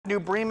New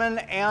Bremen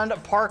and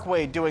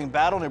Parkway doing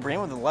battle. New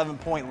Bremen with an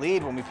 11-point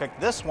lead when we pick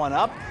this one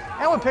up.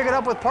 And we pick it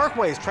up with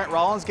Parkway's Trent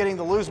Rollins getting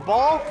the loose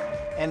ball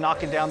and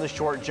knocking down the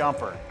short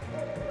jumper.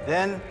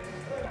 Then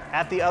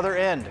at the other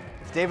end,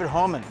 it's David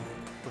Homan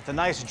with a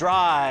nice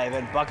drive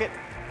and bucket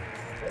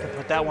to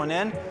put that one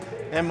in.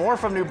 Then more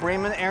from New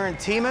Bremen. Aaron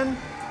Tiemann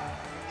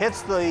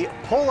hits the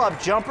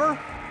pull-up jumper.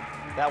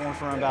 That one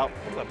from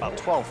about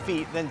 12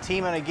 feet. Then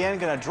Tiemann again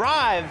gonna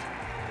drive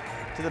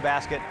to the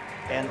basket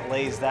and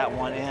lays that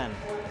one in.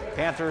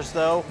 Panthers,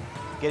 though,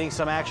 getting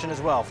some action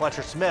as well.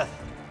 Fletcher Smith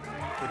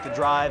with the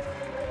drive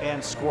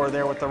and score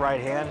there with the right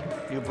hand.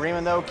 New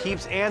Bremen, though,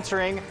 keeps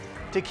answering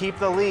to keep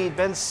the lead.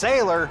 Ben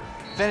Saylor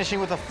finishing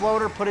with a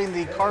floater, putting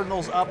the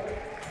Cardinals up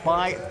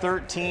by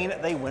 13.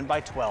 They win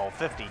by 12,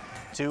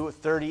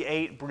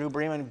 50-38. New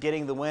Bremen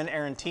getting the win.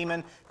 Aaron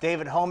Tiemann,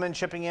 David Homan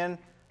chipping in,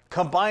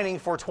 combining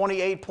for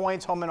 28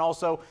 points. Homan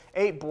also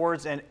 8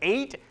 boards and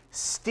 8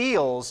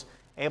 steals,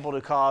 able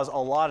to cause a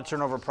lot of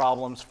turnover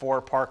problems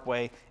for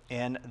Parkway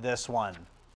in this one.